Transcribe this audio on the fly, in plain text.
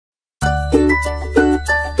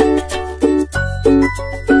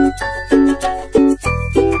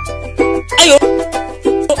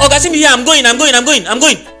Oga, see me here. I'm going.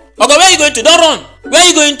 Oga, where are you going to? Don't run. Where are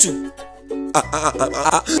you going to?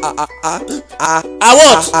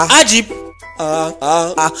 What? Ajib.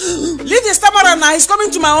 Leave the stammerer now. He's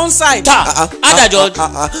coming to my own side. Ada George.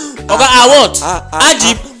 Oga, what?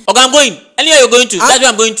 Ajib. Oga, I'm going. Anywhere you're going to, that's where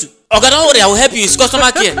I'm going to. Oga, don't worry. I will help you. It's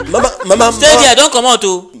customer care. Mama. Stay there. Don't come out,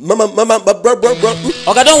 oh. Mama, bro.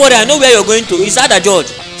 Oga, don't worry. I know where you're going to. It's Ada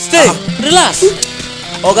George. Stay. Relax.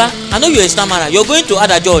 Oga, I know you're a stammerer. You're going to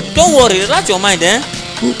Ada George. Don't worry. Relax your mind, eh?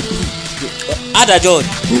 Ada George.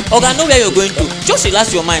 Oga, I know where you're going to. Just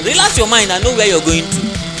relax your mind. Relax your mind. I know where you're going to.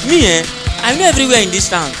 Me, I know everywhere in this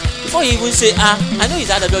town. Before you even say, I know it's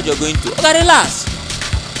Ada George you're going to. Oga, relax.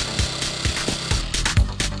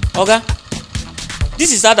 Oga,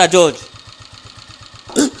 this is Ada George.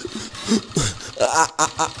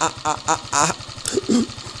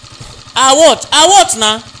 What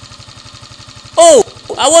now? Oh,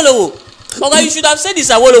 Awolowo. Oga, you should have said this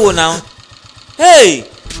Awolowo now. Hey,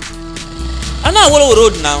 I know Awolowo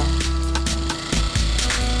Road now.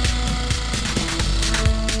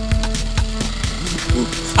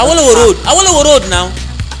 Awolowo Road now.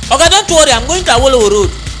 Oga, don't worry, I'm going to Awolowo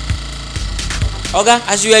Road. Oga,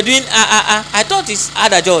 as you were doing, I thought it's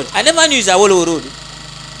Ada George. I never knew it's Awolowo Road.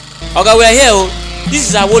 Oga, we are here, oh. This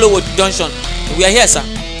is Awolowo Junction. We are here, sir.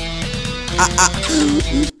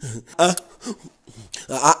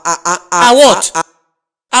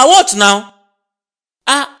 What now?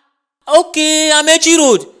 Okay, Amechi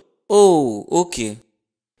Road. Oh, okay.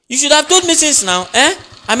 You should have told me since now, eh?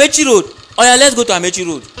 Amechi Road. Oh yeah, let's go to Amechi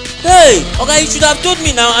Road. Hey, okay, you should have told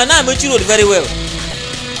me now. I know Amechi Road very well.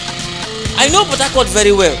 I know Port Harcourt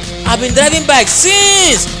very well. I've been driving bike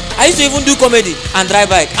since I used to even do comedy and drive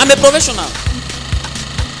bike. I'm a professional.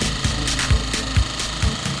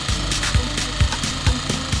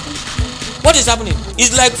 What is happening?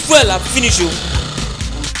 It's like fuel. I've finished you.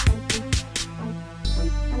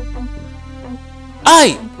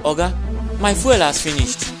 Oga, my fuel has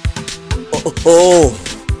finished.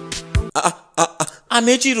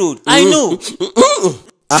 Amechi Road. I know.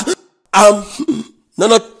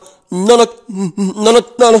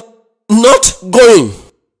 Not going.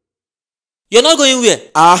 You're not going where?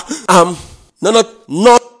 Not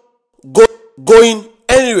going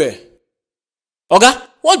anywhere. Oga,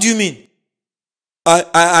 what do you mean?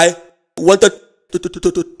 I wanted to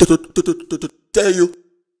tell you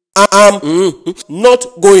I'm not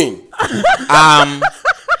going. I'm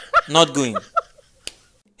not going.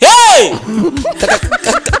 Hey!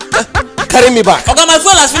 Carry me back. Oga, my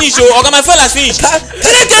fuel has finished. Oh, Oga, my fuel has finished.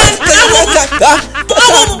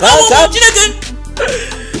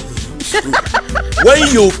 When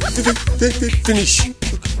you finish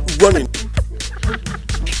running,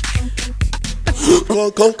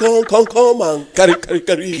 come and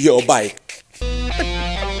carry your bike.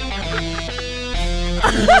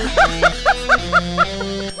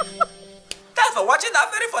 Thanks for watching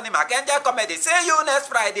that very funny Mark Angel comedy. See you next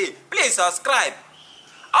Friday. Please subscribe.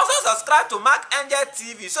 Also subscribe to Mark Angel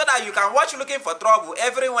TV so that you can watch Looking for Trouble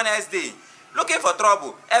every Wednesday. Looking for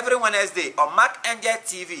Trouble every Wednesday on Mark Angel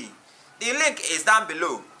TV. The link is down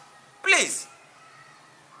below. Please.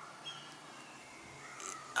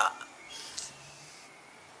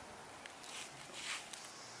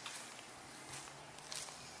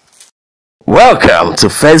 Welcome to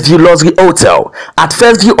First View Luxury Hotel. At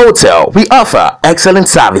First View Hotel, we offer excellent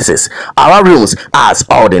services. Our rooms has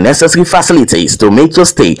all the necessary facilities to make your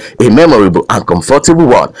stay a memorable and comfortable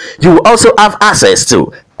one. You will also have access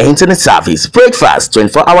to internet service, breakfast,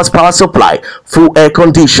 24 hours power supply, full air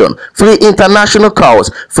condition, free international calls,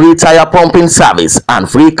 free tire pumping service, and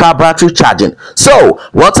free car battery charging. So,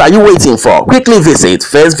 what are you waiting for? Quickly visit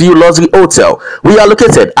First View Luxury Hotel. We are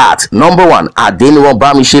located at number 1 Adeniran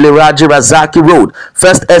Bamishele Raji Razaki Road,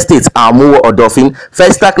 First Estate, Amuwo Odofin,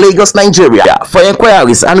 Festac, Lagos, Nigeria. For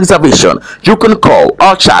inquiries and reservation, you can call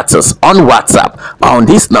or chat us on WhatsApp on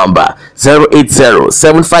this number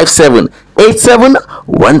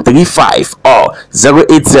 080-757-87135 or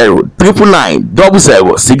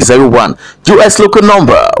 080-999-00601. US local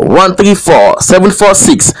number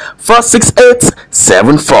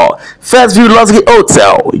 134-746-46874. First View Luxury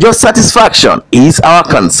Hotel. Your satisfaction is our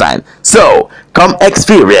concern. So come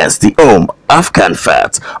experience the home of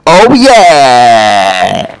comfort. Oh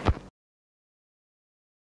yeah!